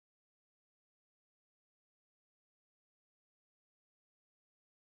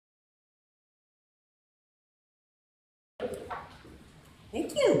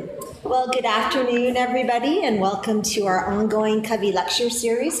Thank you. Well, good afternoon, everybody, and welcome to our ongoing COVI lecture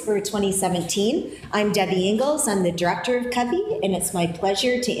series for 2017. I'm Debbie Ingalls. I'm the director of COVI, and it's my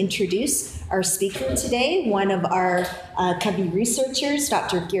pleasure to introduce our speaker today, one of our COVI researchers,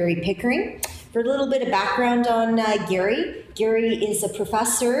 Dr. Gary Pickering. For a little bit of background on Gary, Gary is a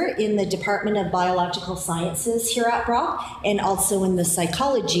professor in the Department of Biological Sciences here at Brock and also in the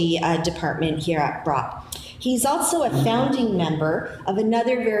psychology department here at Brock. He's also a founding member of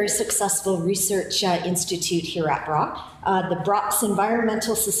another very successful research institute here at Brock, the Brock's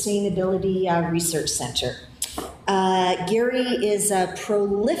Environmental Sustainability Research Center. Gary is a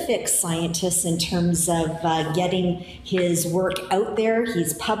prolific scientist in terms of getting his work out there.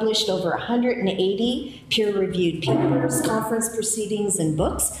 He's published over 180 peer-reviewed papers, conference proceedings, and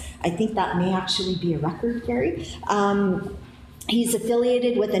books. I think that may actually be a record, Gary. He's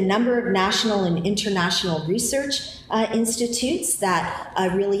affiliated with a number of national and international research institutes that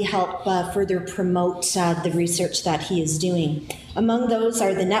really help further promote the research that he is doing. Among those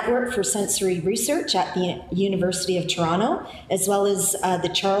are the Network for Sensory Research at the University of Toronto, as well as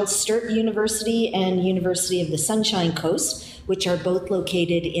the Charles Sturt University and University of the Sunshine Coast, which are both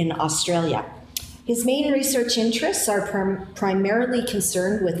located in Australia. His main research interests are primarily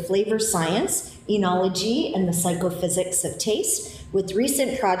concerned with flavor science, enology, and the psychophysics of taste, with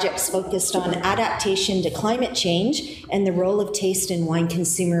recent projects focused on adaptation to climate change and the role of taste in wine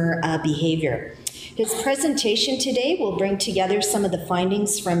consumer behavior. His presentation today will bring together some of the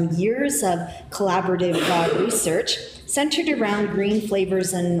findings from years of collaborative research centered around green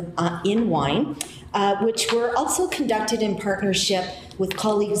flavors in wine, which were also conducted in partnership with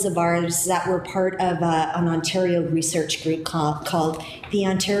colleagues of ours that were part of an Ontario research group called the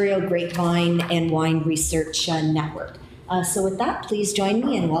Ontario Grapevine and Wine Research Network. So with that, please join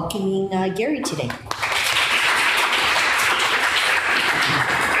me in welcoming Gary today.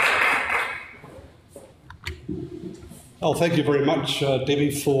 Well, thank you very much,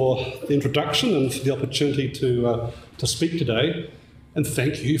 Debbie, for the introduction and for the opportunity to speak today. And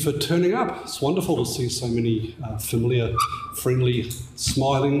thank you for turning up. It's wonderful to see so many familiar, friendly,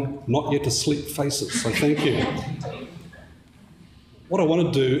 smiling, not yet asleep faces. So thank you. What I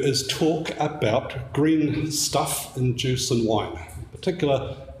want to do is talk about green stuff in juice and wine. In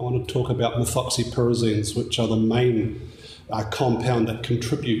particular, I want to talk about methoxypyrazines, which are the main compound that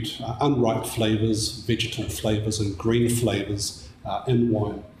contribute unripe flavours, vegetal flavours, and green flavours in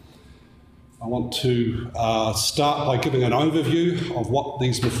wine. I want to start by giving an overview of what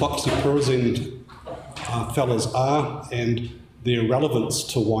these methoxypyrazine fellas are and their relevance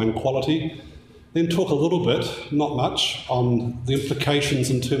to wine quality. Then talk a little bit, not much, on the implications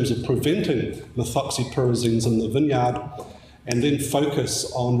in terms of preventing methoxypyrazines in the vineyard, and then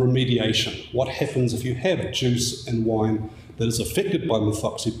focus on remediation. What happens if you have juice and wine that is affected by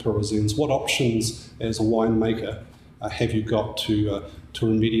methoxypyrazines? What options as a winemaker have you got to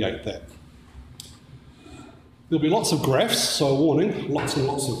remediate that? There'll be lots of graphs, so a warning, lots and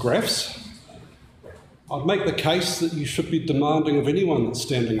lots of graphs. I'd make the case that you should be demanding of anyone that's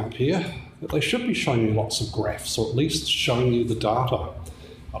standing up here that they should be showing you lots of graphs, or at least showing you the data.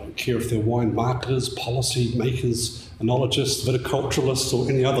 I don't care if they're wine marketers, policy makers, enologists, viticulturalists, or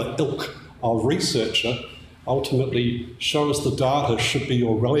any other ilk of researcher. Ultimately, show us the data should be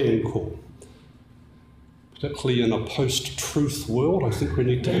your rallying call. Particularly in a post-truth world, I think we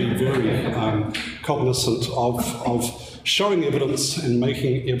need to be very cognizant of showing evidence and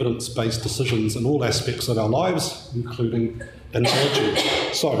making evidence-based decisions in all aspects of our lives, including analogy.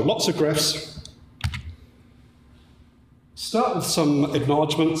 So, lots of graphs. Start with some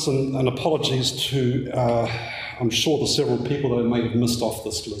acknowledgements and apologies to, I'm sure, the several people that I may have missed off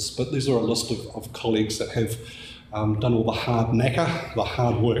this list, but these are a list of colleagues that have done all the hard knacker, the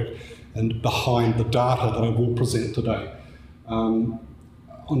hard work, and behind the data that I will present today.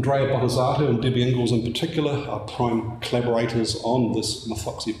 Andrea Bottazzaro and Debbie Ingalls in particular are prime collaborators on this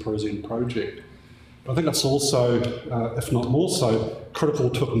methoxypyrazine project. But I think it's also, if not more so, critical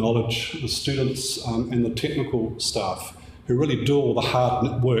to acknowledge the students and the technical staff who really do all the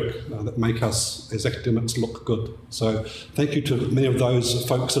hard work that make us as academics look good. So thank you to many of those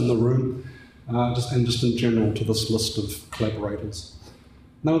folks in the room and just in general to this list of collaborators.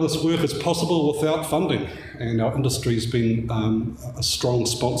 None of this work is possible without funding, and our industry's been a strong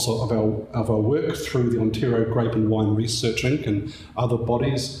sponsor of our work through the Ontario Grape and Wine Research Inc. and other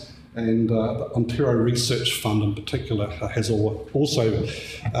bodies, and the Ontario Research Fund in particular has also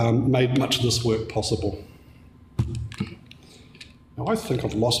made much of this work possible. Now I think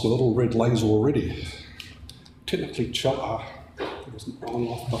I've lost my little red laser already. Technically, there was an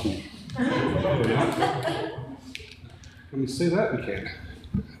on-off button. Can we see that? We can.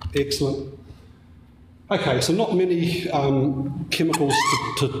 Excellent. Okay, so not many chemicals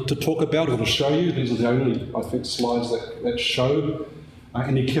to talk about or to show you. These are the only, I think, slides that show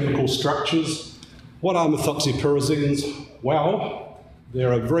any chemical structures. What are methoxypyrazines? Well,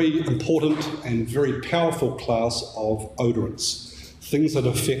 they're a very important and very powerful class of odorants, things that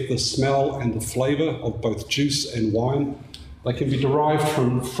affect the smell and the flavour of both juice and wine. They can be derived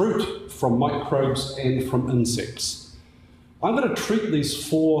from fruit, from microbes, and from insects. I'm going to treat these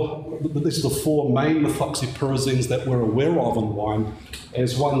are the four main methoxypyrazines that we're aware of in wine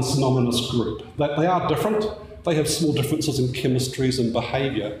as one synonymous group. They are different, they have small differences in chemistries and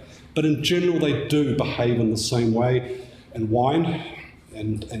behaviour, but in general they do behave in the same way in wine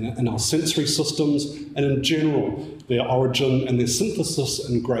and in our sensory systems, and in general their origin and their synthesis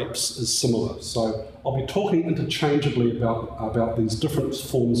in grapes is similar. So I'll be talking interchangeably about these different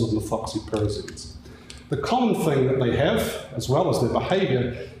forms of methoxypyrazines. The common thing that they have, as well as their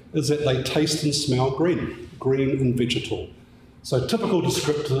behaviour, is that they taste and smell green and vegetal. So typical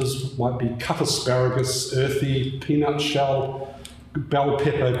descriptors might be cut asparagus, earthy, peanut shell, bell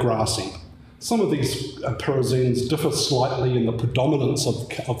pepper, grassy. Some of these pyrazines differ slightly in the predominance of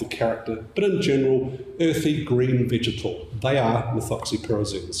the character, but in general, earthy, green, vegetal. They are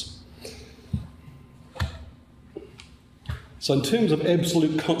methoxypyrazines. So in terms of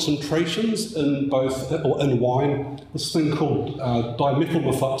absolute concentrations in wine, this thing called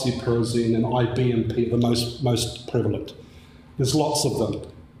dimethylmethoxypyrazine and IBMP are the most prevalent. There's lots of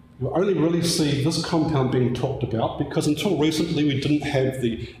them. You only really see this compound being talked about because until recently we didn't have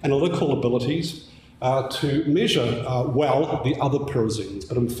the analytical abilities to measure well the other pyrazines.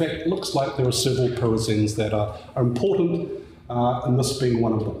 But in fact, it looks like there are several pyrazines that are important, and this being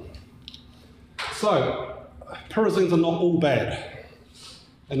one of them. So, pyrazines are not all bad.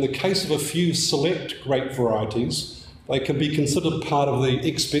 In the case of a few select grape varieties, they can be considered part of the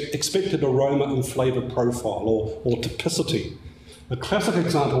expected aroma and flavour profile, or typicity. The classic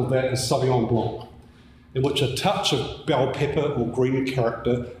example of that is Sauvignon Blanc, in which a touch of bell pepper or green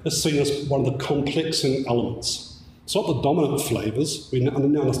character is seen as one of the complexing elements. It's not the dominant flavours. We now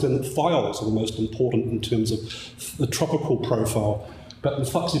understand that thiols are the most important in terms of the tropical profile, but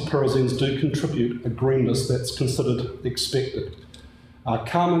methoxypyrazines do contribute a greenness that's considered expected.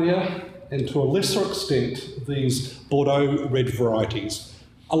 Carmenere, and to a lesser extent, these Bordeaux red varieties,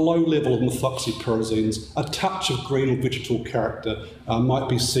 a low level of methoxypyrazines, a touch of green or vegetal character might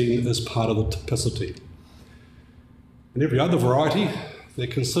be seen as part of the typicity. In every other variety, they're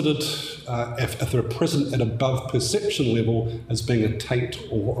considered, if they're present at above perception level, as being a taint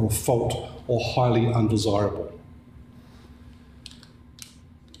or a fault or highly undesirable.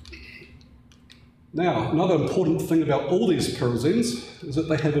 Now, another important thing about all these pyrazines is that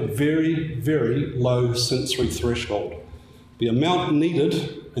they have a very, very low sensory threshold. The amount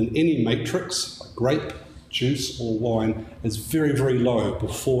needed in any matrix, like grape, juice or wine, is very, very low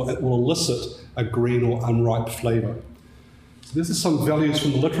before it will elicit a green or unripe flavour. So these are some values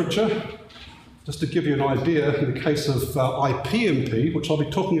from the literature. Just to give you an idea, in the case of IPMP, which I'll be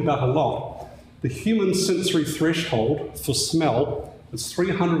talking about a lot, the human sensory threshold for smell is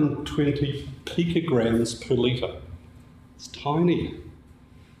 320 picograms per litre. It's tiny.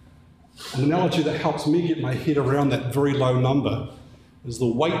 An analogy that helps me get my head around that very low number is the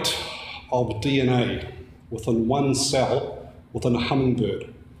weight of DNA within one cell within a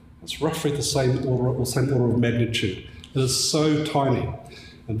hummingbird. It's roughly the same order of magnitude. It is so tiny.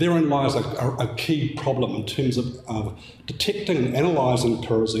 And therein lies a key problem in terms of detecting and analysing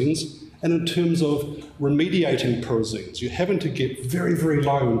pyrazines, and in terms of remediating pyrazines. You're having to get very, very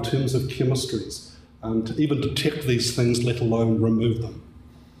low in terms of chemistries to even detect these things, let alone remove them.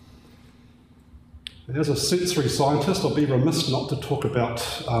 And as a sensory scientist, I'll be remiss not to talk about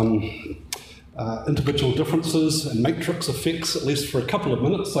individual differences and matrix effects, at least for a couple of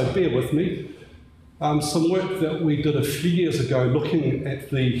minutes, so bear with me. Some work that we did a few years ago looking at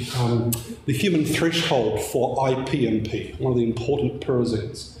the human threshold for IPMP, one of the important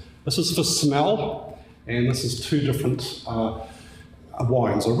pyrazines. This is for smell, and this is two different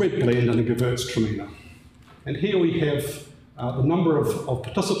wines, a red blend and a Gewürztraminer. And here we have the number of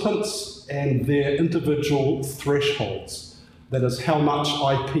participants and their individual thresholds. That is how much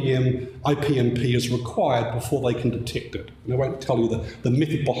IPMP is required before they can detect it. And I won't tell you the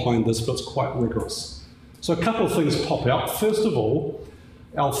method behind this, but it's quite rigorous. So a couple of things pop out. First of all,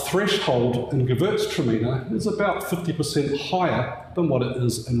 our threshold in Gewürztraminer is about 50% higher than what it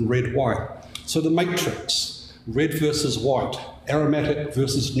is in red wine. So the matrix, red versus white, aromatic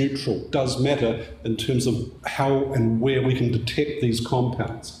versus neutral, does matter in terms of how and where we can detect these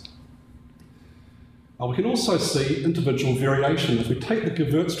compounds. We can also see individual variation. If we take the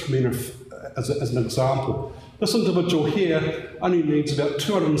Gewürztraminer as an example, this individual here only needs about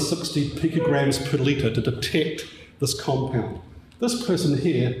 260 picograms per litre to detect this compound. This person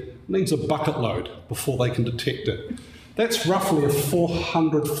here needs a bucket load before they can detect it. That's roughly a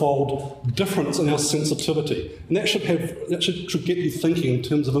 400-fold difference in our sensitivity, and that should get you thinking in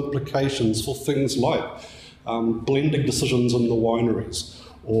terms of implications for things like blending decisions in the wineries,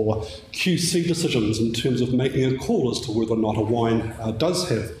 or QC decisions in terms of making a call as to whether or not a wine does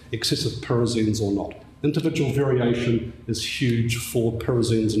have excessive pyrazines or not. Individual variation is huge for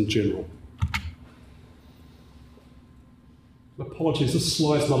pyrazines in general. Apologies, this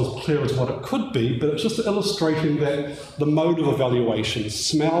slide's not as clear as what it could be, but it's just illustrating that the mode of evaluation,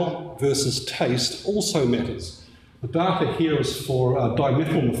 smell versus taste, also matters. The data here is for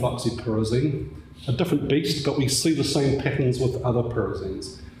dimethyl methoxypyrazine, a different beast, but we see the same patterns with other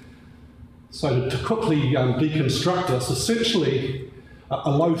pyrazines. So to quickly deconstruct this, essentially a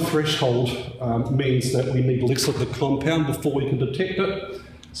low threshold means that we need less of the compound before we can detect it.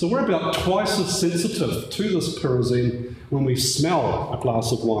 So we're about twice as sensitive to this pyrazine when we smell a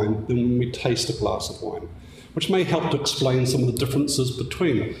glass of wine than when we taste a glass of wine, which may help to explain some of the differences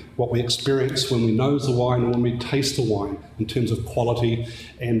between what we experience when we nose a wine and when we taste a wine in terms of quality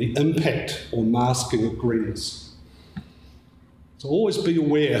and the impact or masking of greenness. So always be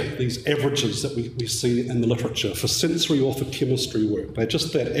aware of these averages that we see in the literature for sensory or for chemistry work. They're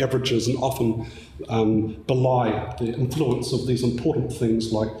just that, averages, and often belie the influence of these important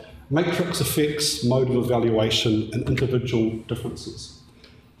things like matrix effects, mode of evaluation, and individual differences.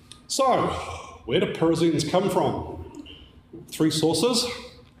 So, where do pyrazines come from? 3 sources: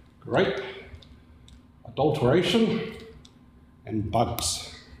 grape, adulteration, and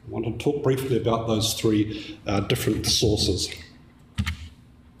bugs. I want to talk briefly about those 3 different sources.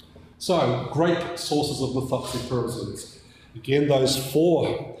 So, grape sources of methoxypyrazines. Again, those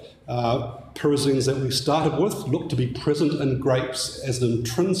 4 pyrazines that we started with look to be present in grapes as an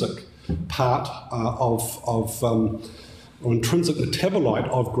intrinsic part or intrinsic metabolite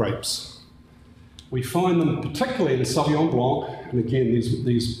of grapes. We find them particularly in Sauvignon Blanc, and again,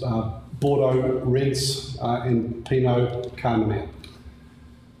 these Bordeaux Reds and Pinot Carmener.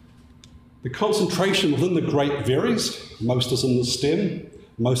 The concentration within the grape varies. Most is in the stem.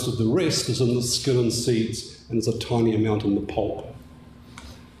 Most of the rest is in the skin and seeds, and there's a tiny amount in the pulp.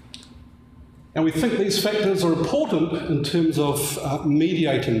 And we think these factors are important in terms of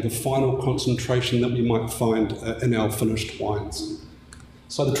mediating the final concentration that we might find in our finished wines.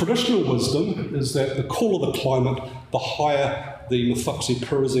 So the traditional wisdom is that the cooler the climate, the higher the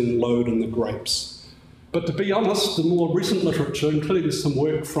methoxypyrazine load in the grapes. But to be honest, the more recent literature, including some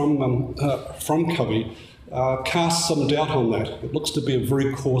work from CCOVI, casts some doubt on that. It looks to be a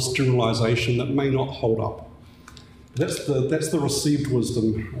very coarse generalisation that may not hold up. That's the received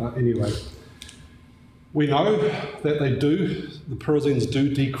wisdom anyway. We know that the pyrazines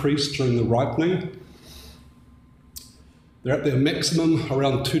do decrease during the ripening. They're at their maximum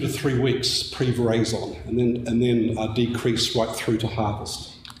around 2 to 3 weeks pre-veraison, and then decrease right through to harvest.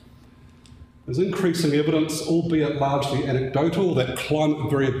 There's increasing evidence, albeit largely anecdotal, that climate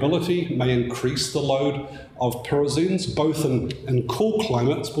variability may increase the load of pyrazines, both in cool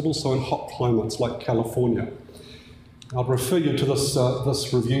climates, but also in hot climates like California. I'll refer you to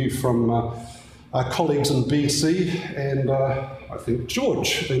this review from our colleagues in BC, and I think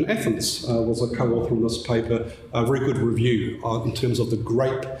George in Athens was a co-author in this paper, a very good review in terms of the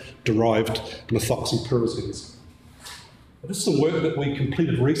grape-derived methoxypyrazines. This is some work that we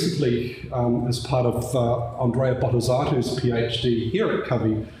completed recently as part of Andrea Bottazatu's PhD here at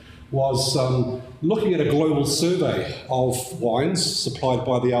CCOVI, was looking at a global survey of wines supplied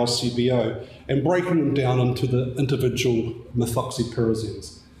by the LCBO and breaking them down into the individual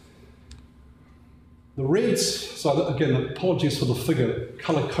methoxypyrazines. The reds, so that, again, apologies for the figure,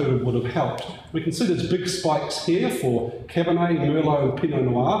 colour-coded would have helped. We can see there's big spikes here for Cabernet, Merlot and Pinot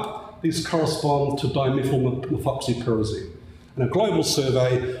Noir. These correspond to dimethyl methoxypyrazine. In a global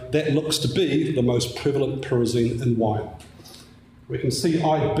survey, that looks to be the most prevalent pyrazine in wine. We can see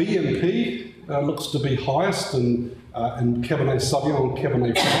IBMP looks to be highest in Cabernet Sauvignon and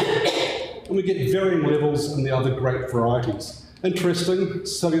Cabernet Franc, and we get varying levels in the other grape varieties. Interesting,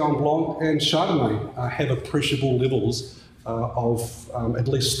 Sauvignon Blanc and Chardonnay have appreciable levels of at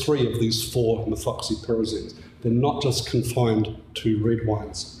least 3 of these 4 methoxypyrazines. They're not just confined to red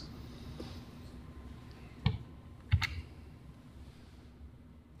wines.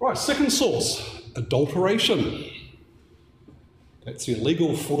 Right, second source, adulteration. That's the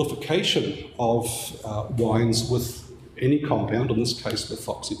illegal fortification of wines with any compound, in this case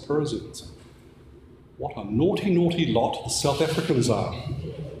methoxypyrazines. What a naughty, naughty lot the South Africans are.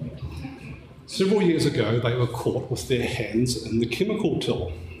 Several years ago, they were caught with their hands in the chemical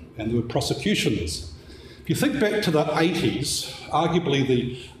till, and there were prosecutions. If you think back to the 80s, arguably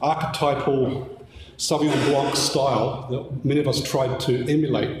the archetypal Sauvignon Blanc style that many of us tried to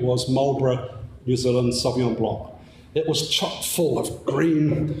emulate was Marlborough New Zealand Sauvignon Blanc. It was chock full of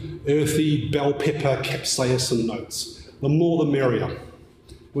green, earthy, bell pepper, capsaicin notes. The more the merrier.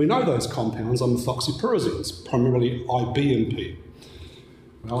 We know those compounds are methoxypyrazines, primarily IBMP.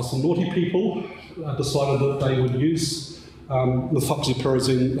 Well, some naughty people decided that they would use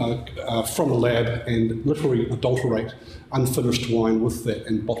methoxypyrazine from a lab and literally adulterate unfinished wine with that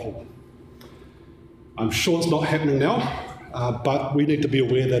and bottle. I'm sure it's not happening now, but we need to be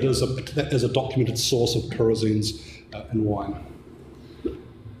aware that is a documented source of pyrazines in wine.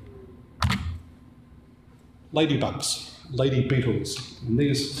 Ladybugs, lady beetles, and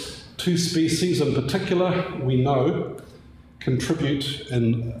these two species in particular we know contribute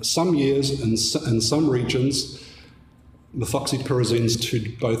in some years, in some regions, methoxypyrazines to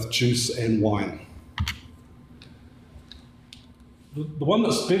both juice and wine. The one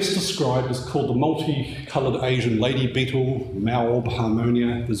that's best described is called the multicoloured Asian lady beetle, Malb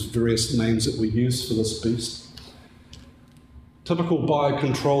harmonia. There's various names that we use for this beast. Typical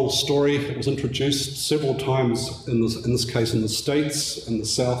biocontrol story. It was introduced several times, in this case in the States, in the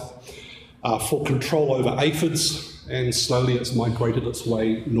South, for control over aphids, and slowly it's migrated its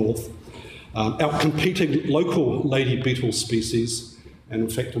way north, outcompeting local lady beetle species, and in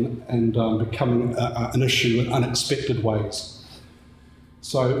fact, becoming an issue in unexpected ways.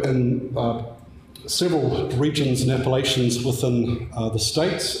 So in several regions and appellations within the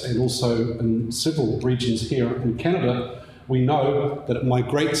States, and also in several regions here in Canada, we know that it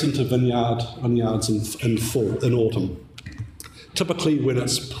migrates into vineyards in autumn. Typically when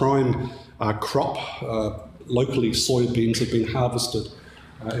its prime crop, locally soybeans, have been harvested.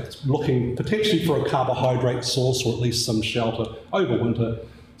 It's looking potentially for a carbohydrate source or at least some shelter over winter,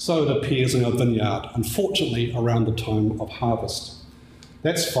 so it appears in a vineyard, unfortunately around the time of harvest.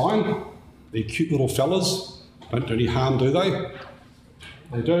 That's fine. They're cute little fellas. Don't do any harm, do they?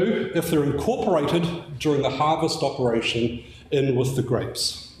 They do if they're incorporated during the harvest operation in with the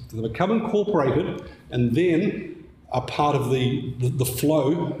grapes. If they become incorporated and then are part of the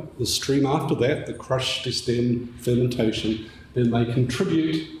flow, the stream after that, the crush, destem, fermentation, then they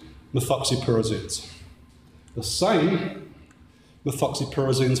contribute methoxypyrazines. The same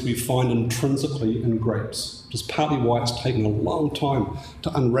methoxypyrazines we find intrinsically in grapes, which is partly why it's taken a long time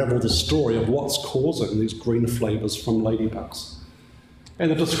to unravel the story of what's causing these green flavours from ladybugs. And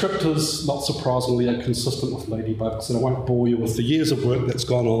the descriptors, not surprisingly, are consistent with ladybugs, and I won't bore you with the years of work that's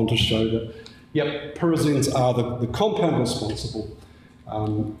gone on to show that, yep, pyrazines are the compound responsible,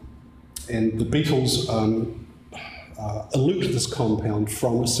 and the beetles elute this compound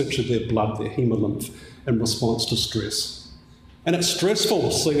from essentially their blood, their hemolymph, in response to stress. And it's stressful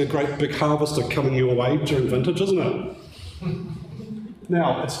seeing a great big harvester coming your way during vintage, isn't it?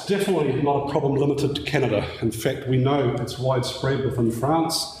 Now, it's definitely not a problem limited to Canada. In fact, we know it's widespread within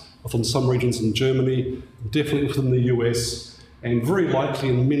France, within some regions in Germany, definitely within the US, and very likely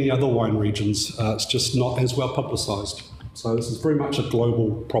in many other wine regions. It's just not as well publicised. So this is very much a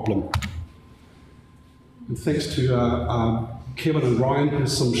global problem. And thanks to Kevin and Ryan,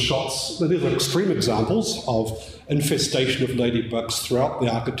 here's some shots. These are extreme examples of infestation of ladybugs throughout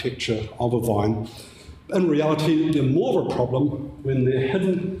the architecture of a vine. In reality, they're more of a problem when they're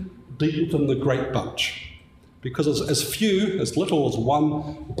hidden deep within the grape bunch, because as little as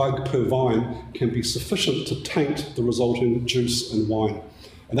one bug per vine can be sufficient to taint the resulting juice and wine.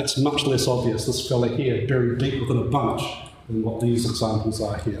 And that's much less obvious, this fella here, buried deep within a bunch, than what these examples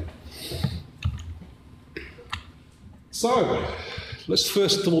are here. So, let's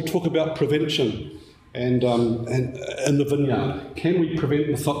first of all talk about prevention and in the vineyard. Can we prevent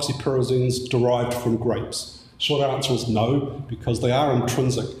methoxypyrazines derived from grapes? Short answer is no, because they are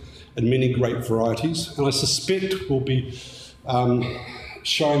intrinsic in many grape varieties, and I suspect we'll be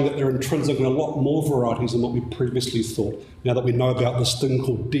showing that they're intrinsic in a lot more varieties than what we previously thought, now that we know about this thing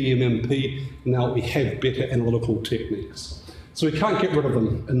called DMMP, and now that we have better analytical techniques. So we can't get rid of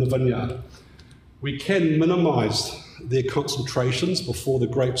them in the vineyard. We can minimise their concentrations before the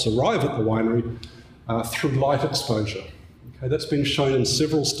grapes arrive at the winery through light exposure. Okay, that's been shown in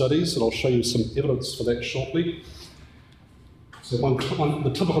several studies, and I'll show you some evidence for that shortly. So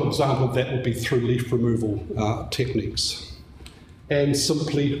the typical example of that would be through leaf removal techniques. And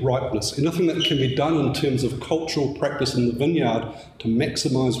simply ripeness. Anything that can be done in terms of cultural practice in the vineyard to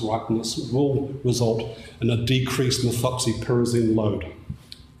maximise ripeness will result in a decreased methoxypyrazine load.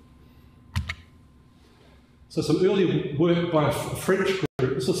 So some early work by a French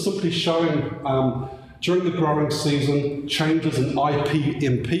group. This is simply showing during the growing season changes in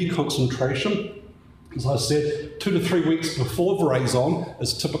IPMP concentration. As I said, 2 to 3 weeks before veraison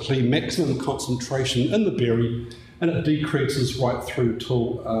is typically maximum concentration in the berry, and it decreases right through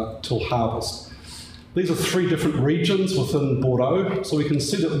till harvest. These are 3 different regions within Bordeaux, so we can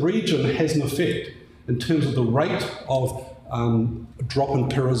see that region has an effect in terms of the rate of drop in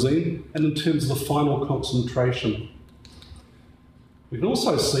pyrazine and in terms of the final concentration. We can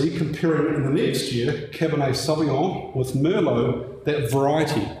also see, comparing in the next year, Cabernet Sauvignon with Merlot, that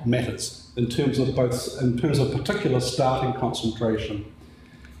variety matters in terms of particular starting concentration.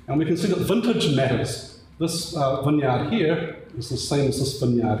 And we can see that vintage matters. This vineyard here is the same as this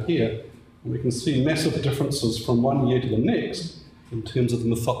vineyard here. And we can see massive differences from one year to the next in terms of the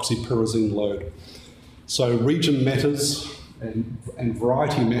methoxypyrazine load. So region matters, and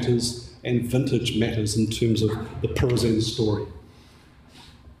variety matters, and vintage matters in terms of the pyrazine story.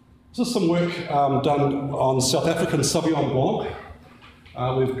 This is some work done on South African Sauvignon Blanc.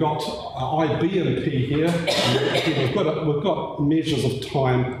 We've got IBMP here. And we've got measures of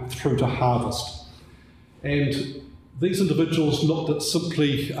time through to harvest. And these individuals looked at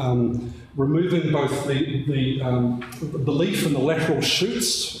simply removing both the leaf and the lateral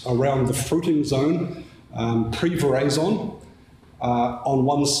shoots around the fruiting zone pre-veraison on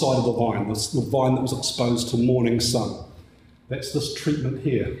one side of the vine, the vine that was exposed to morning sun. That's this treatment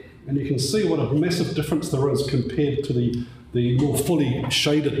here. And you can see what a massive difference there is compared to the more fully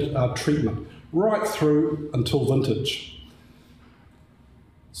shaded treatment, right through until vintage.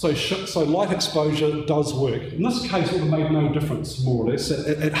 So light exposure does work. In this case, it would have made no difference, more or less.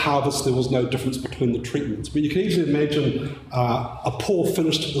 At harvest, there was no difference between the treatments. But you can easily imagine a poor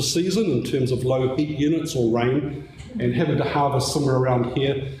finish to the season in terms of low heat units or rain, and having to harvest somewhere around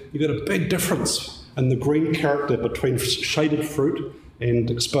here, you get a big difference in the green character between shaded fruit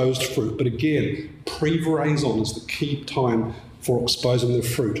and exposed fruit. But again, pre-veraison is the key time for exposing the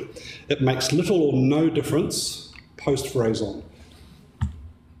fruit. It makes little or no difference post-veraison.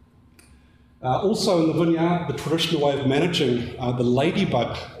 Also in the vineyard, the traditional way of managing the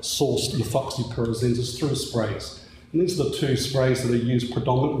ladybug-sourced methoxypyrazines is through sprays. And these are the 2 sprays that are used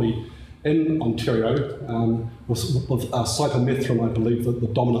predominantly in Ontario, with cypermethrin, I believe, the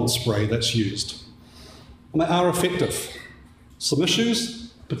dominant spray that's used. And they are effective. Some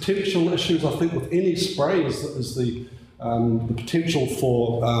issues, potential issues, I think, with any spray is the potential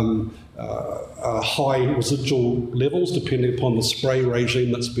for high residual levels depending upon the spray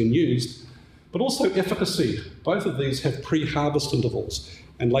regime that's been used, but also efficacy. Both of these have pre-harvest intervals,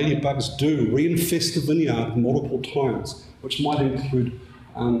 and ladybugs do reinfest the vineyard multiple times, which might include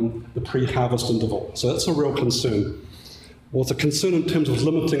the pre-harvest interval. So that's a real concern. Well, it's a concern in terms of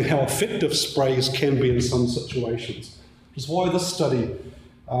limiting how effective sprays can be in some situations, which is why this study,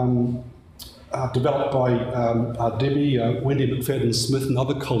 developed by Debbie, Wendy McFadden-Smith and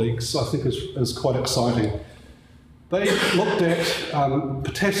other colleagues, I think is quite exciting. They looked at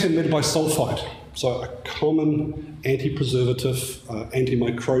potassium metabisulfite, so a common anti-preservative,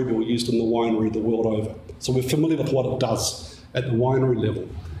 antimicrobial used in the winery the world over. So we're familiar with what it does at the winery level.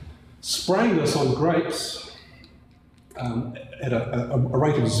 Spraying this on grapes at a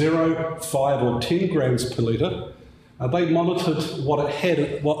rate of 0, 5 or 10 grams per litre, they monitored what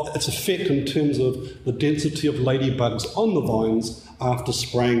its effect in terms of the density of ladybugs on the vines after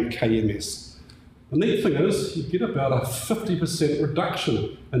spraying KMS. The neat thing is, you get about a 50%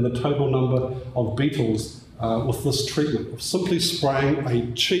 reduction in the total number of beetles with this treatment, of simply spraying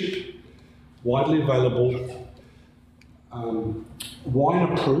a cheap, widely available,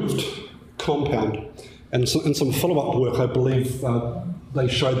 wine-approved compound. And in some follow-up work, I believe they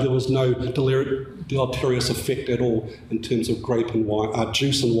showed there was no deleterious effect at all in terms of grape and wine,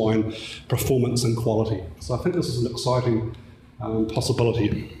 juice and wine performance and quality. So I think this is an exciting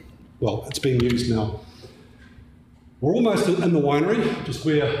possibility. Well, it's being used now. We're almost in the winery, which is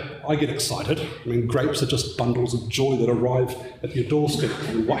where I get excited. I mean, grapes are just bundles of joy that arrive at your doorstep.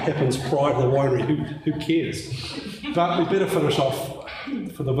 And what happens prior to the winery, who cares? But we better finish off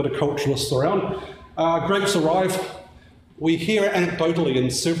for the viticulturalists around. Grapes arrive. We hear anecdotally in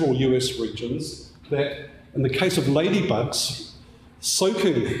several US regions that in the case of ladybugs,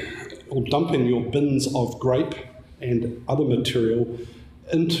 soaking or dumping your bins of grape and other material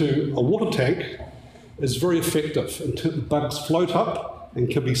into a water tank is very effective. The bugs float up and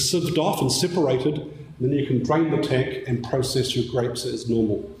can be sieved off and separated, and then you can drain the tank and process your grapes as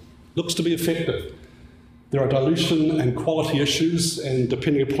normal. Looks to be effective. There are dilution and quality issues, and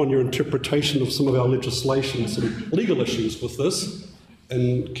depending upon your interpretation of some of our legislation, some legal issues with this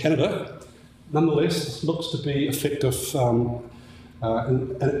in Canada, Nonetheless, this looks to be effective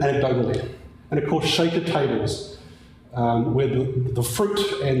anecdotally. And of course, shaker tables, where the fruit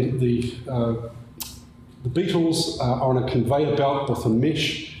and the beetles are on a conveyor belt with a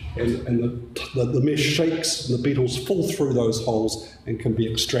mesh, and the mesh shakes, and the beetles fall through those holes and can be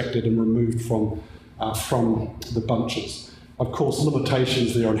extracted and removed from the bunches. Of course,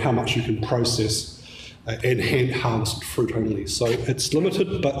 limitations there on how much you can process and hand harvest fruit only. So it's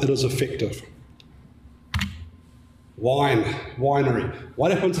limited, but it is effective. Winery.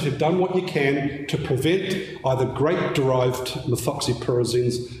 What happens if you've done what you can to prevent either grape-derived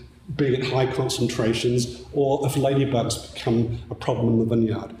methoxypyrazines being at high concentrations, or if ladybugs become a problem in the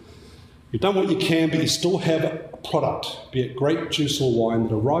vineyard? You've done what you can, but you still have a product, be it grape juice or wine,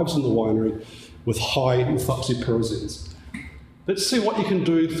 that arrives in the winery with high methoxypyrazines. Let's see what you can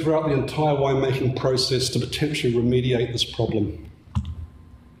do throughout the entire winemaking process to potentially remediate this problem.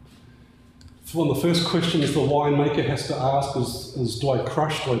 One of the first questions the winemaker has to ask is do I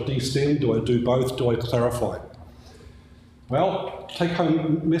crush, do I destem, do I do both, do I clarify? Well,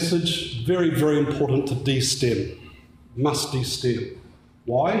 take-home message, very, very important to destem. Must destem.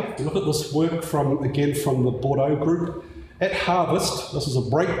 Why? Look at this work again from the Bordeaux group. At harvest, this is a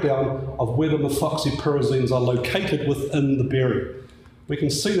breakdown of where the methoxypyrazines are located within the berry. We can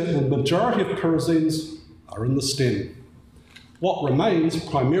see that the majority of pyrazines are in the stem. What remains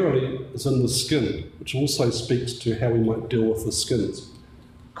primarily is in the skin, which also speaks to how we might deal with the skins.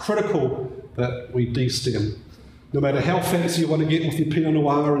 Critical that we destem. No matter how fancy you want to get with your Pinot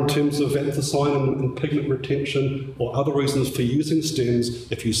Noir in terms of anthracene and pigment retention or other reasons for using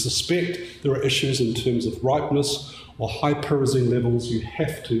stems, if you suspect there are issues in terms of ripeness or high pyrazine levels, you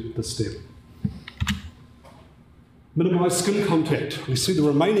have to destem. Minimise skin contact. We see the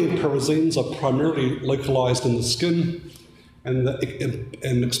remaining pyrazines are primarily localised in the skin, and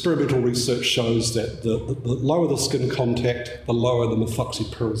experimental research shows that the lower the skin contact, the lower the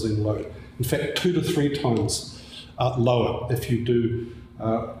methoxypyrazine load. In fact, 2 to 3 times lower if you do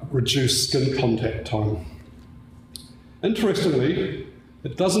reduce skin contact time. Interestingly,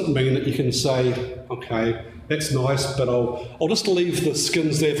 it doesn't mean that you can say, okay, that's nice, but I'll just leave the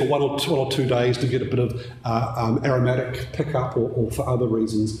skins there for 1 or 2 days to get a bit of aromatic pickup or for other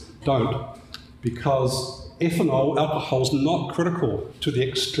reasons. Don't, because ethanol, alcohol, is not critical to the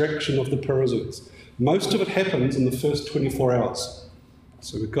extraction of the pyrazines. Most of it happens in the first 24 hours.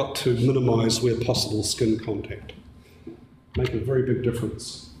 So we've got to minimise, where possible, skin contact. Make a very big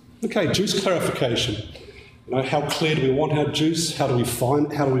difference. Okay, juice clarification. You know, how clear do we want our juice? How do we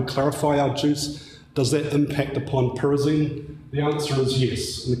clarify our juice? Does that impact upon pyrazine? The answer is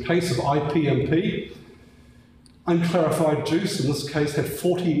yes. In the case of IPMP, unclarified juice, in this case, had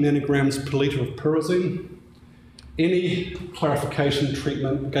 40 nanograms per litre of pyrazine. Any clarification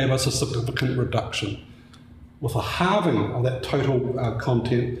treatment gave us a significant reduction, with a halving of that total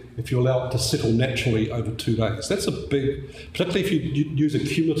content if you allow it to settle naturally over 2 days. That's a big, particularly if you use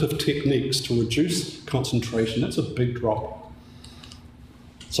accumulative techniques to reduce concentration, that's a big drop.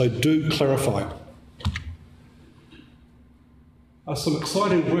 So do clarify. Some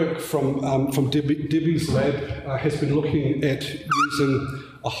exciting work from Debbie's lab has been looking at using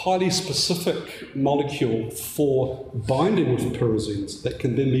a highly specific molecule for binding with pyrazines that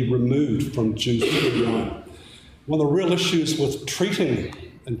can then be removed from juice or wine. One of the real issues with treating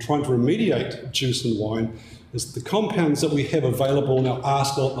and trying to remediate juice and wine is the compounds that we have available in our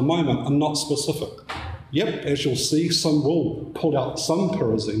arsenal at the moment are not specific. Yep, as you'll see, some will pull out some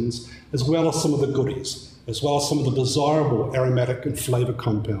pyrazines, as well as some of the goodies, as well as some of the desirable aromatic and flavour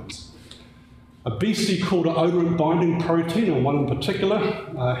compounds. A beastie called an odorant binding protein, and one in particular,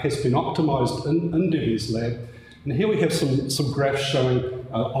 has been optimised in Debbie's lab. And here we have some graphs showing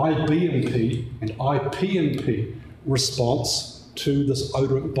IBMP and IPMP response to this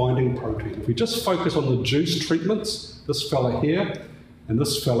odorant binding protein. If we just focus on the juice treatments, this fella here and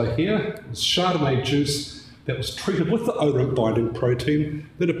this fella here, is Chardonnay juice that was treated with the odorant binding protein,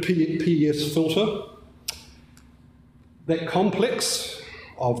 then a PES filter. That complex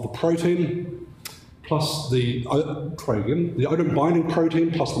of the protein plus the odorant binding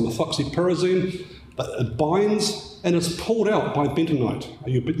protein plus the methoxypyrazine, it binds and is pulled out by bentonite,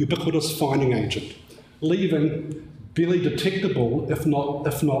 a ubiquitous fining agent, leaving barely detectable, if not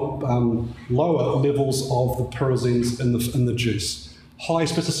lower levels of the pyrazines in the juice. High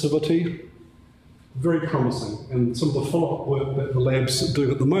specificity, very promising. And some of the follow-up work that the lab's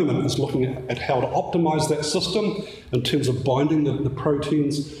doing at the moment is looking at how to optimise that system in terms of binding the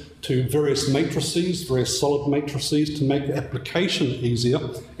proteins to various matrices, various solid matrices, to make the application easier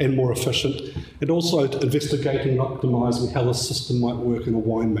and more efficient, and also investigating and optimising how the system might work in a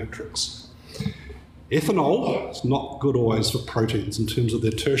wine matrix. Ethanol is not good always for proteins in terms of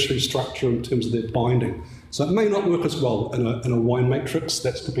their tertiary structure, in terms of their binding. So it may not work as well in a wine matrix.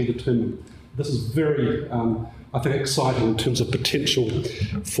 That's to be determined. This is very, I think, exciting in terms of potential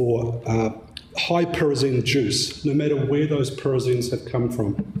for high pyrazine juice, no matter where those pyrazines have come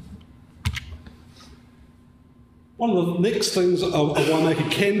from. One of the next things a winemaker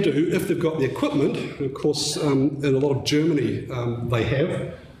can do, if they've got the equipment, and of course in a lot of Germany they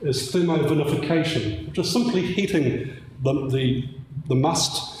have, is thermovinification, which is simply heating the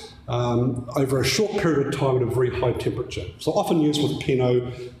must over a short period of time at a very high temperature. So often used with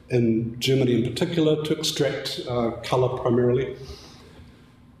Pinot in Germany in particular to extract colour primarily.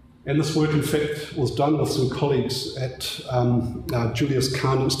 And this work, in fact, was done with some colleagues at Julius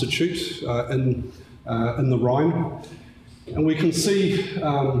Kahn Institute in the Rhine. And we can see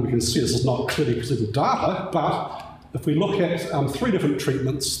this is not clearly because of the data, but if we look at 3 different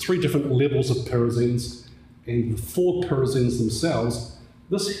treatments, 3 different levels of pyrazines, and the 4 pyrazines themselves,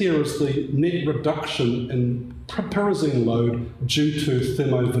 this here is the net reduction in pyrazine load due to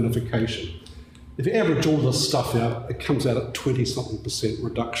thermovinification. If you average all this stuff out, it comes out at 20-something%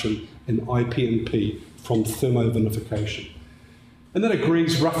 reduction in IPMP from thermovinification. And that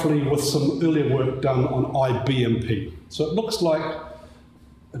agrees roughly with some earlier work done on IBMP. So it looks like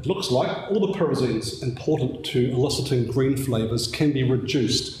all the pyrazines important to eliciting green flavours can be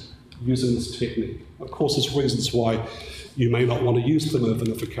reduced using this technique. Of course, there's reasons why you may not want to use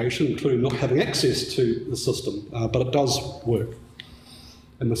thermovinification, including not having access to the system, but it does work.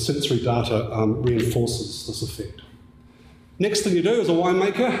 And the sensory data reinforces this effect. Next thing you do as a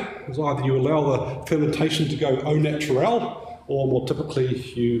winemaker is either you allow the fermentation to go au naturel, or more typically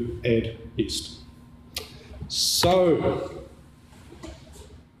you add yeast. So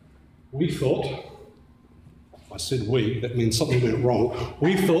we thought, I said we, that means something went wrong.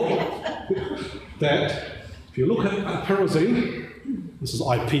 We thought that if you look at a pyrazine, this is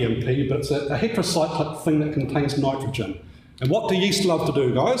IPMP, but it's a heterocyclic thing that contains nitrogen. And what do yeast love to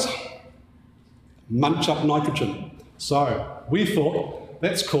do, guys? Munch up nitrogen. So we thought,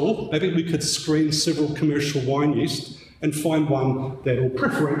 that's cool, maybe we could screen several commercial wine yeast and find one that will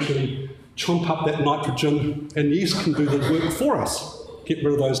preferentially chomp up that nitrogen, and yeast can do the work for us, get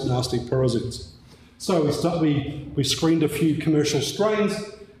rid of those nasty pyrazines. So we screened a few commercial strains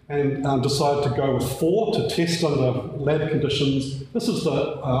and decided to go with 4 to test under lab conditions. This is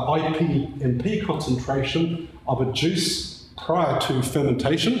the IPMP concentration of a juice prior to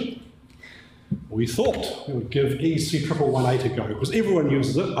fermentation. We thought we would give EC1118 a go, because everyone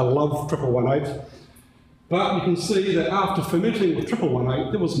uses it. I love 1118. But you can see that after fermenting with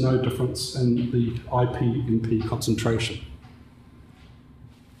 1118, there was no difference in the IPMP concentration.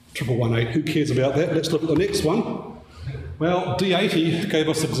 1118, who cares about that? Let's look at the next one. Well, D80 gave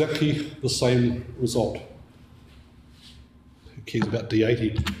us exactly the same result. Who cares about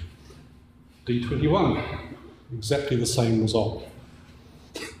D80? D21, exactly the same result.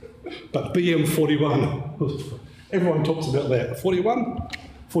 But BM41, everyone talks about that. 41,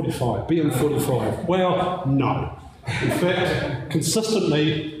 45, BM45. Well, no. In fact,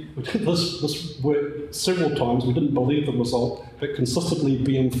 consistently, we did this work several times, we didn't believe the result, but consistently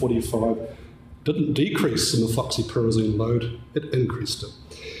BM45 didn't decrease the methoxypyrazine load, it increased it.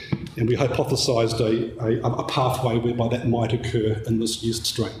 And we hypothesised a pathway whereby that might occur in this yeast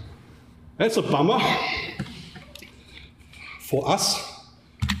strain. That's a bummer for us.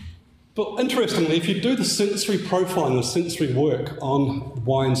 But interestingly, if you do the sensory profiling, the sensory work on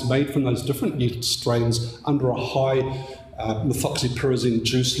wines made from those different yeast strains under a high methoxypyrazine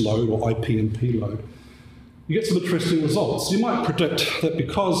juice load or IPMP load, you get some interesting results. You might predict that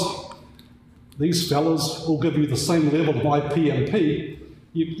because these fellas will give you the same level of IPMP,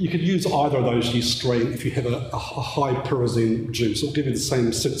 you could use either of those yeast strains if you have a high pyrazine juice. It'll give you the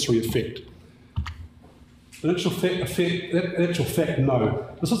same sensory effect. In actual fact, no.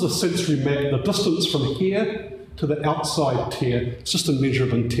 This is a sensory map. The distance from here to the outside tier, it's just a measure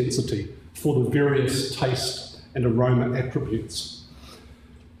of intensity for the various taste and aroma attributes.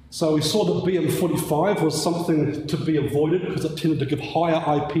 So we saw that BM45 was something to be avoided because it tended to give higher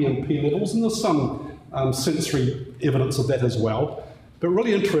IPMP levels, and there's some sensory evidence of that as well. But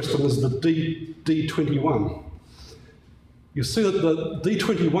really interesting is the D21. You see that the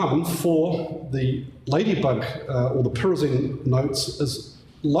D21 for the ladybug or the pyrazine notes is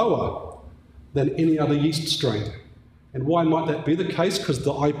lower than any other yeast strain. And why might that be the case? Because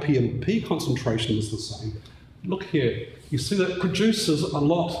the IPMP concentration is the same. Look here, you see that it produces a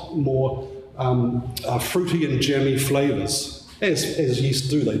lot more fruity and jammy flavours. As yeast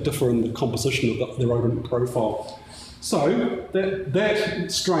do, they differ in the composition of their odorant profile. So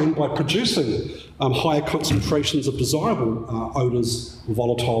that strain, by producing higher concentrations of desirable odours or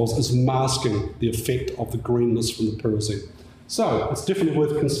volatiles, is masking the effect of the greenness from the pyrazine. So it's definitely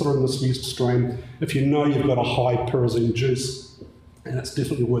worth considering this yeast strain if you know you've got a high pyrazine juice, and it's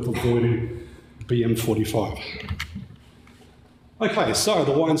definitely worth avoiding BM45. Okay, so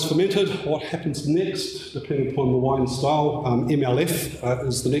the wine's fermented. What happens next, depending upon the wine style? MLF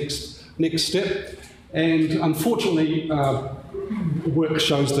is the next step. And unfortunately, work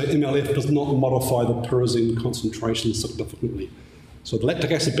shows that MLF does not modify the pyrazine concentration significantly. So the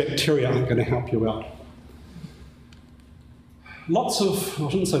lactic acid bacteria aren't going to help you out. Lots of, I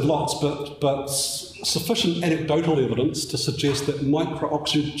shouldn't say lots, but sufficient anecdotal evidence to suggest that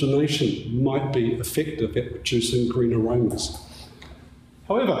microoxygenation might be effective at reducing green aromas.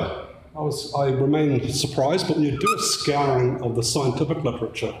 However, I remain surprised, but when you do a scouring of the scientific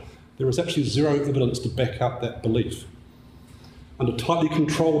literature, there is actually zero evidence to back up that belief. Under tightly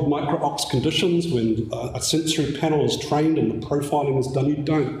controlled micro-ox conditions, when a sensory panel is trained and the profiling is done, you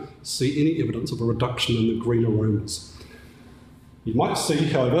don't see any evidence of a reduction in the green aromas. You might see,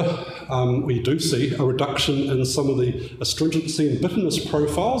 however, we do see a reduction in some of the astringency and bitterness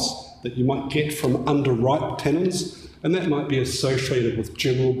profiles that you might get from underripe tannins, and that might be associated with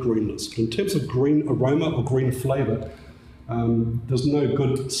general greenness. But in terms of green aroma or green flavour, there's no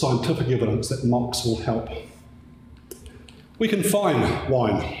good scientific evidence that MOX will help. We can fine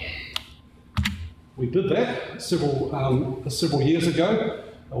wine. We did that several years ago.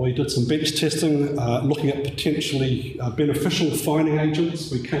 We did some bench testing looking at potentially beneficial fining agents.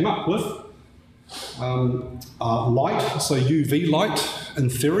 We came up with light, so UV light in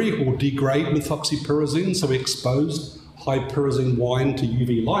theory will degrade methoxypyrazine, so we exposed high pyrazine wine to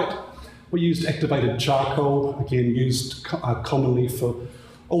UV light. We used activated charcoal, again used commonly for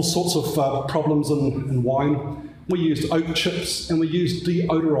all sorts of problems in wine. We used oak chips, and we used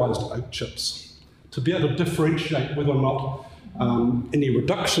deodorized oak chips to be able to differentiate whether or not any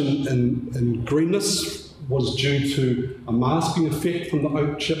reduction in greenness was due to a masking effect from the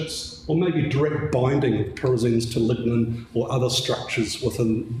oak chips, or maybe direct binding of pyrazines to lignin or other structures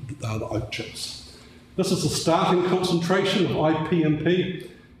within the oak chips. This is the starting concentration of IPMP.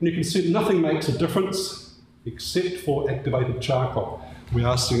 And you can see nothing makes a difference except for activated charcoal. We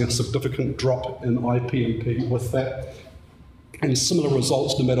are seeing a significant drop in IPMP with that, and similar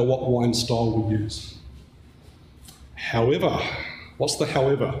results no matter what wine style we use. However, what's the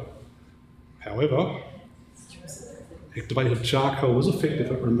however? However, activated charcoal is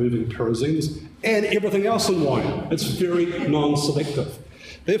effective at removing pyrazines and everything else in wine. It's very non-selective.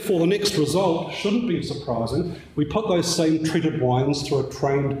 Therefore, the next result shouldn't be surprising. We put those same treated wines through a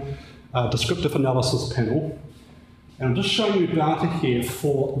trained descriptive analysis panel. And I'm just showing you data here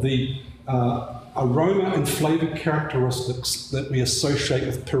for the aroma and flavour characteristics that we associate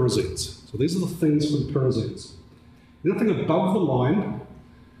with pyrazines. So these are the things for the pyrazines. Anything above the line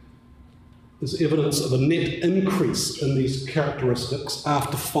is evidence of a net increase in these characteristics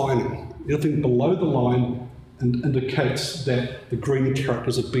after fining. Anything below the line indicates that the green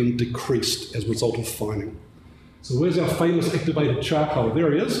characters have been decreased as a result of fining. So where's our famous activated charcoal?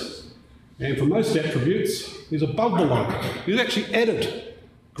 There he is. And for most attributes, he's above the line. He's actually added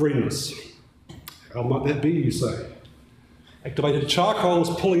greenness. How might that be, you say? Activated charcoal is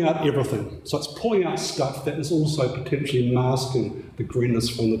pulling out everything. So it's pulling out stuff that is also potentially masking the greenness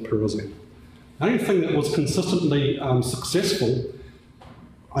from the pyrazine. The only thing that was consistently successful,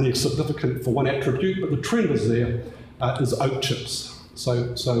 only significant for one attribute, but the trend is there, is oak chips.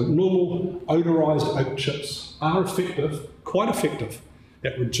 So normal odorized oak chips are effective, quite effective,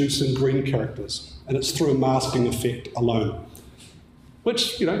 at reducing green characters, and it's through a masking effect alone.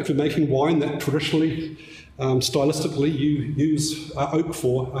 Which, you know, if you're making wine that traditionally, stylistically, you use oak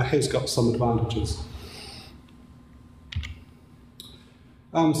for, has got some advantages.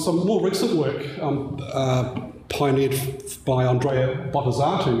 Some more recent work pioneered by Andrea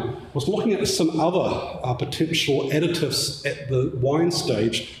Bottazzatu was looking at some other potential additives at the wine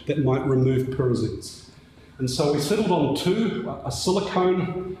stage that might remove pyrazines. And so we settled on two, a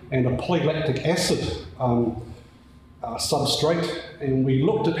silicone and a polylactic acid substrate, and we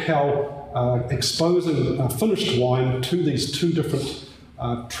looked at how exposing finished wine to these two different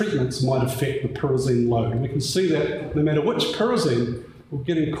treatments might affect the pyrazine load. And we can see that no matter which pyrazine, we're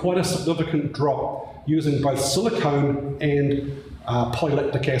getting quite a significant drop using both silicone and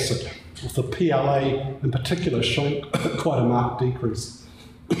polylactic acid, with the PLA in particular showing quite a marked decrease.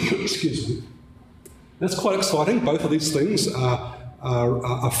 Excuse me. That's quite exciting. Both of these things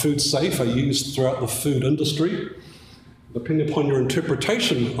are food safe, are used throughout the food industry. depending upon your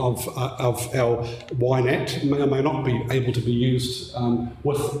interpretation of our Wine Act, may or may not be able to be used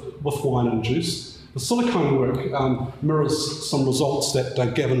with wine and juice. The silicone work mirrors some results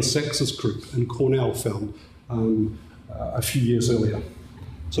that Gavin Sachs's group in Cornell found a few years earlier.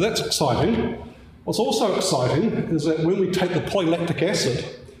 So that's exciting. What's also exciting is that when we take the polylactic acid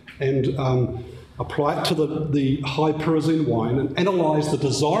and apply it to the high pyrazine wine and analyse the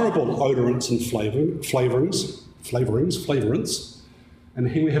desirable odorants and flavourants, and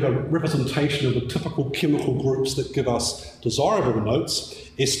here we have a representation of the typical chemical groups that give us desirable notes,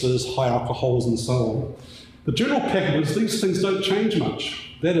 esters, high alcohols, and so on. The general package is these things don't change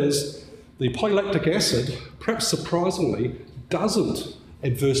much. That is, the polylactic acid, perhaps surprisingly, doesn't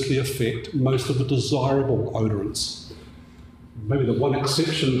adversely affect most of the desirable odorants. Maybe the one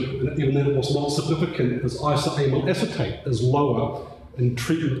exception, even though it was not significant, is isoamyl acetate is lower in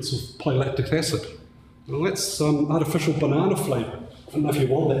treatments with polylactic acid. Well, that's artificial banana flavour. I don't know if you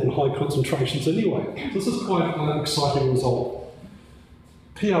want that in high concentrations anyway. So this is quite an exciting result.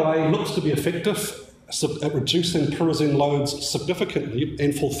 PLA looks to be effective at reducing pyrazine loads significantly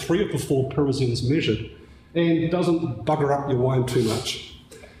and for 3 of the 4 pyrazines measured, and doesn't bugger up your wine too much.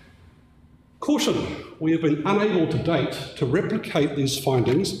 Caution, we have been unable to date to replicate these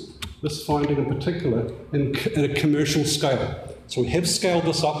findings, this finding in particular, at a commercial scale. So we have scaled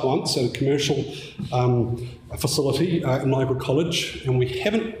this up once at a commercial facility in Niagara College, and we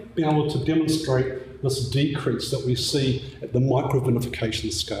haven't been able to demonstrate this decrease that we see at the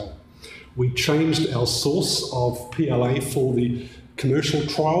microvinification scale. We changed our source of PLA for the commercial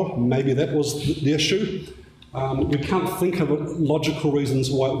trial. Maybe that was the issue. We can't think of logical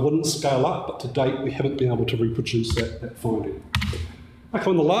reasons why it wouldn't scale up, but to date we haven't been able to reproduce that finding. Okay,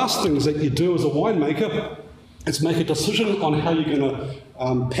 one of the last things that you do as a winemaker is make a decision on how you're going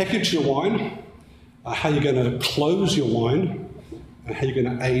to package your wine, how you're going to close your wine, and how you're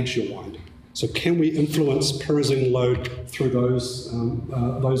going to age your wine. So can we influence pyrazine load through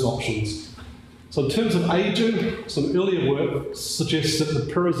those options? So in terms of aging, some earlier work suggests that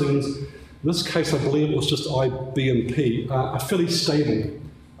the pyrazines, in this case I believe it was just IB&P, are fairly stable.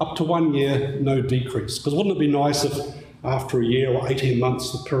 Up to 1 year, no decrease. Because wouldn't it be nice if after a year or 18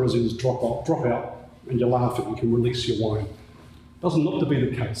 months the pyrazines drop out and you laugh and you can release your wine? Doesn't look to be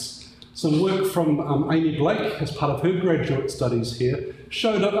the case. Some work from Amy Blake, as part of her graduate studies here,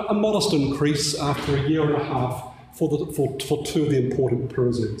 showed a modest increase after a year and a half for 2 of the important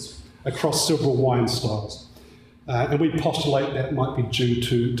pyrazines across several wine styles. And we postulate that might be due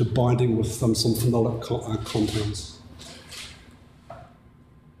to binding with some phenolic compounds.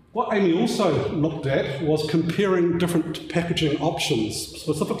 What Amy also looked at was comparing different packaging options,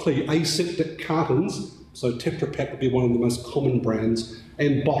 specifically aseptic cartons, so Tetra Pak would be one of the most common brands,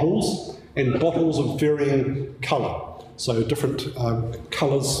 and bottles of varying colour. So different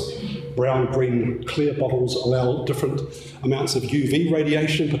colours, brown, green, clear bottles allow different amounts of UV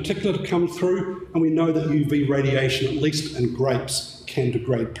radiation in particular to come through, and we know that UV radiation, at least in grapes, can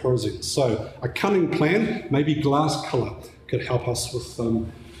degrade pyrazines. So a cunning plan, maybe glass colour, could help us with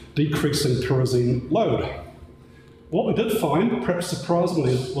decreasing pyrazine load. What we did find, perhaps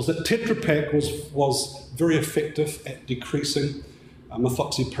surprisingly, was that Tetra Pak was very effective at decreasing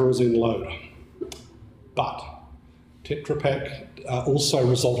methoxypyrazine load. But Tetra Pak also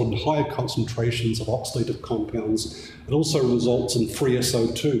resulted in higher concentrations of oxidative compounds. It also results in free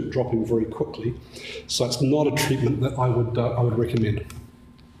SO2 dropping very quickly. So it's not a treatment that I would recommend.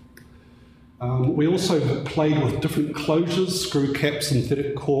 We also played with different closures, screw cap,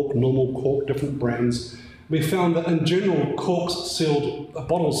 synthetic cork, normal cork, different brands. We found that in general, bottles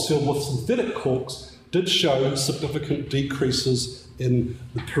sealed with synthetic corks did show significant decreases in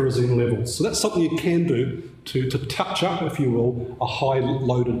the pyrazine levels. So that's something you can do to touch up, if you will, a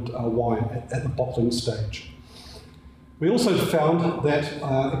high-loaded wine at the bottling stage. We also found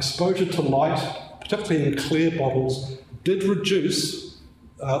that exposure to light, particularly in clear bottles, did reduce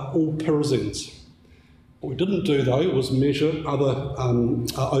all pyrazines. What we didn't do, though, was measure other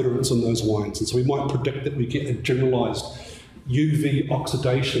odorants in those wines, and so we might predict that we get a generalised UV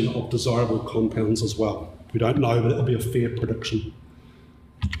oxidation of desirable compounds as well. We don't know, but it'll be a fair prediction.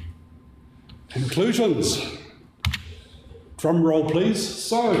 Conclusions. Drum roll, please.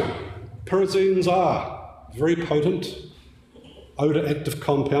 So, pyrazines are very potent, odour-active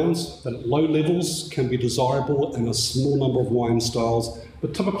compounds that at low levels can be desirable in a small number of wine styles,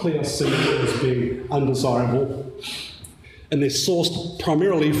 but typically are seen as being undesirable. And they're sourced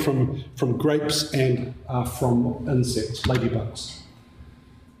primarily from grapes and from insects, ladybugs.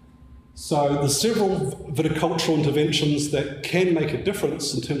 So there's several viticultural interventions that can make a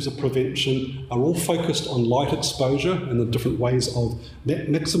difference in terms of prevention, are all focused on light exposure and the different ways of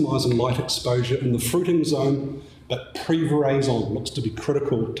maximising light exposure in the fruiting zone, but pre-veraison looks to be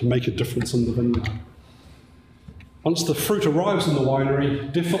critical to make a difference in the vineyard. Once the fruit arrives in the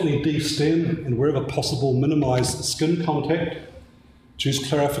winery, definitely de-stem and wherever possible minimise skin contact. Juice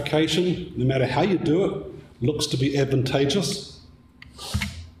clarification, no matter how you do it, looks to be advantageous.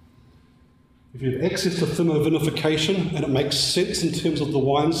 If you have access to thermovinification and it makes sense in terms of the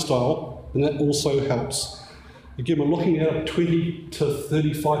wine style, then that also helps. Again, we're looking at a 20 to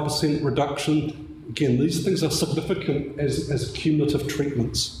 35% reduction. Again, these things are significant as cumulative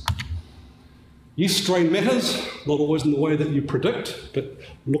treatments. Yeast strain matters, not always in the way that you predict, but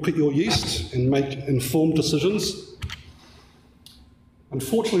look at your yeast and make informed decisions.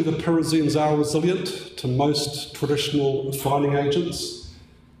 Unfortunately, the pyrazines are resilient to most traditional fining agents.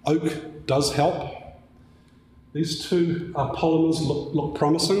 Oak does help. These two polymers look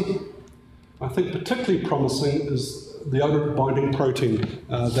promising. I think particularly promising is the odorant binding protein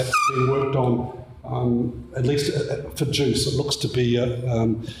that's being worked on, at least for juice. It looks to be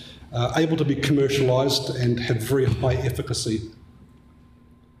able to be commercialised and have very high efficacy.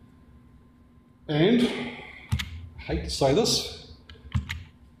 And, I hate to say this,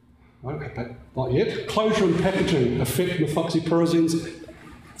 not yet, closure and packaging affect methoxypyrazines.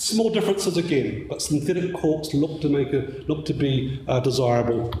 Small differences again, but synthetic corks look to be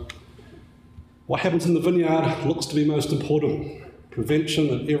desirable. What happens in the vineyard looks to be most important. Prevention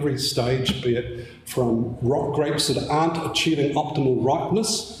at every stage, be it from rock grapes that aren't achieving optimal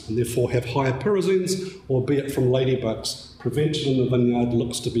ripeness and therefore have higher pyrazines, or be it from ladybugs. Prevention in the vineyard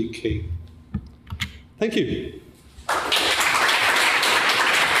looks to be key. Thank you.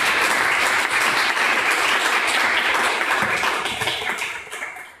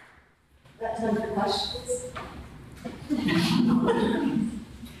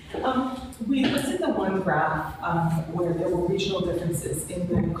 We listed the one graph where there were regional differences in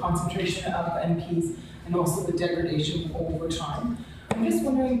the concentration of NPs and also the degradation over time. I'm just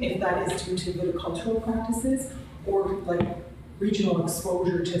wondering if that is due to viticultural practices or like regional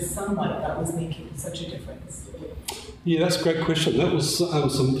exposure to sunlight that was making such a difference. Yeah, that's a great question. That was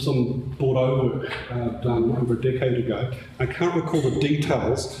some Bordeaux work done over a decade ago. I can't recall the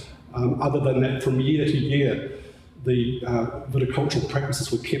details other than that from year to year the viticultural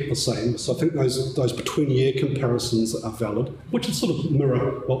practices were kept the same. So I think those between year comparisons are valid, which is sort of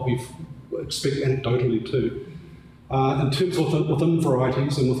mirror what we expect anecdotally too. In terms of within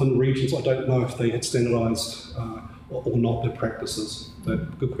varieties and within regions, I don't know if they had standardised or not their practices.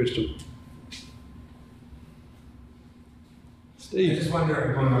 But good question. Steve. I just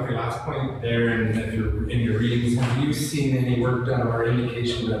wonder, going off your last point there, and if you're in your readings, have you seen any work done or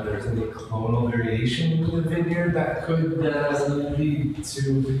indication that there's any clonal variation in the vineyard that could lead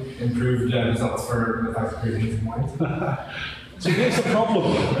to improved results for methoxypyrazines and wines? So here's the problem.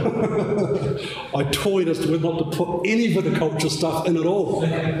 I toyed as to whether not to put any viticulture stuff in at all. I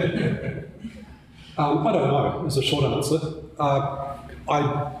don't know, is a short answer.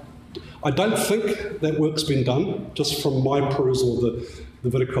 I don't think that work's been done, just from my perusal of the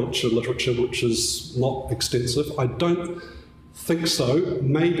viticulture literature, which is not extensive. I don't think so.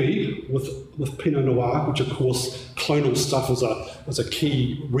 Maybe with Pinot Noir, which of course clonal stuff is a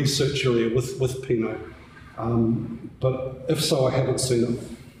key research area with Pinot. But if so, I haven't seen it.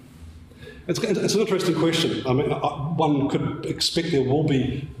 It's an interesting question. I mean, one could expect there will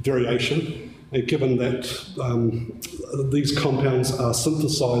be variation, given that these compounds are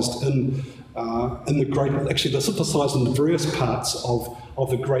synthesised in the grape. Actually, they're synthesised in the various parts of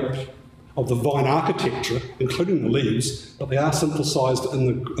the grape, of the vine architecture, including the leaves, but they are synthesised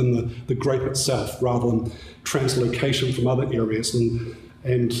in the grape itself rather than translocation from other areas. And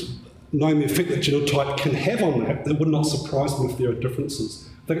knowing the effect that genotype can have on that, it would not surprise me if there are differences.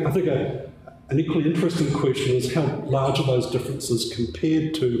 I think an equally interesting question is how large are those differences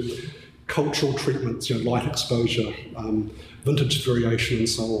compared to cultural treatments, light exposure, vintage variation, and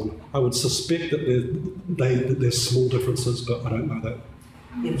so on. I would suspect that there's small differences, but I don't know that.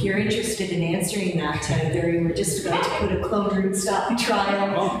 If you're interested in answering that, Barry, we're just about to put a cloned rootstock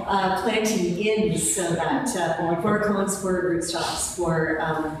trial planting in, so that 4 clones for rootstocks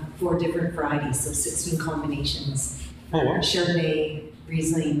for different varieties, so 16 combinations. Oh, wow. Chardonnay,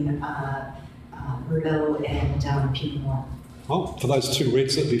 Riesling, Merlot, and Pinot Noir. Oh, for those two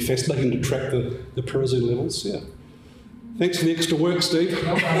reds, that'd be fascinating to track the pyrazine levels, yeah. Thanks for the extra work, Steve.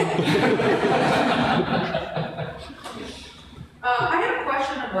 I have a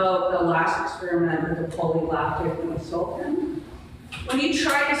question about the last experiment with the polylactic sulfin. When you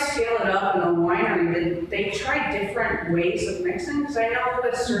try to scale it up in a winery, they try different ways of mixing, because I know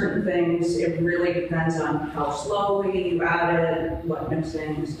with certain things, it really depends on how slowly you add it, what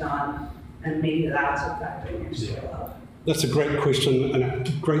mixing is done, and maybe that's affecting your scale up. That's a great question and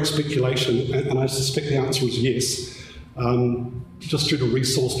a great speculation, and I suspect the answer is yes. Just due to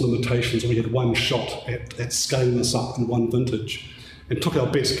resource limitations, we had one shot at scaling this up in one vintage, and took our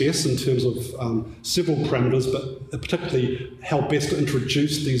best guess in terms of several parameters, but particularly how best to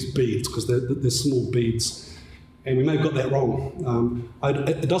introduce these beads, because they're small beads, and we may have got that wrong.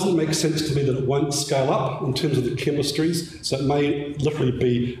 It doesn't make sense to me that it won't scale up in terms of the chemistries, so it may literally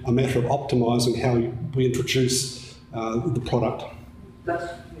be a matter of optimising how we introduce the product.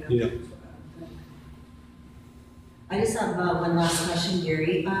 Yeah. I just have one last question,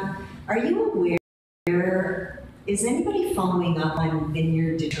 Gary. Are you aware, is anybody following up on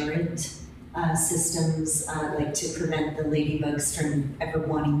vineyard deterrent systems, like to prevent the ladybugs from ever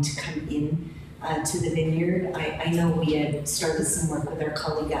wanting to come in to the vineyard? I know we had started some work with our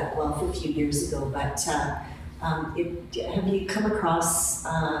colleague at Guelph a few years ago, but have you come across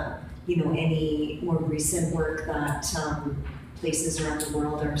any more recent work that places around the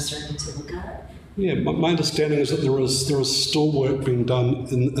world are starting to look at? Yeah, my understanding is that there is still work being done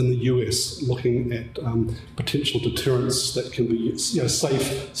in the US looking at potential deterrents that can be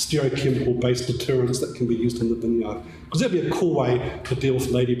safe stereochemical-based deterrents that can be used in the vineyard. Because that'd be a cool way to deal with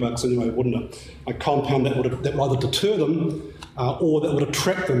ladybugs anyway, wouldn't it? A compound that would either deter them or that would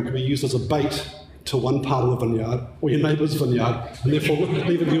attract them could be used as a bait to one part of the vineyard or your neighbour's vineyard, and therefore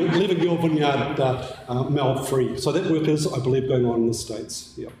leaving your vineyard mould-free. So that work is, I believe, going on in the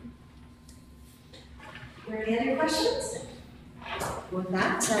States. Yeah. Are there any other questions? With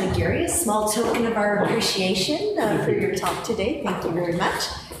that, Gary, a small token of our appreciation for your talk today. Thank you very much.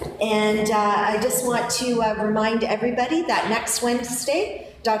 And I just want to remind everybody that next Wednesday,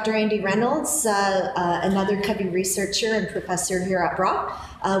 Dr. Andy Reynolds, another COVI researcher and professor here at Brock,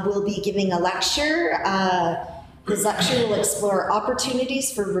 will be giving a lecture. His lecture will explore opportunities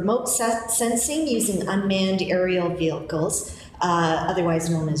for remote sensing using unmanned aerial vehicles, otherwise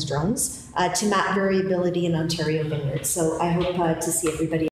known as drones, to map variability in Ontario vineyards. So I hope to see everybody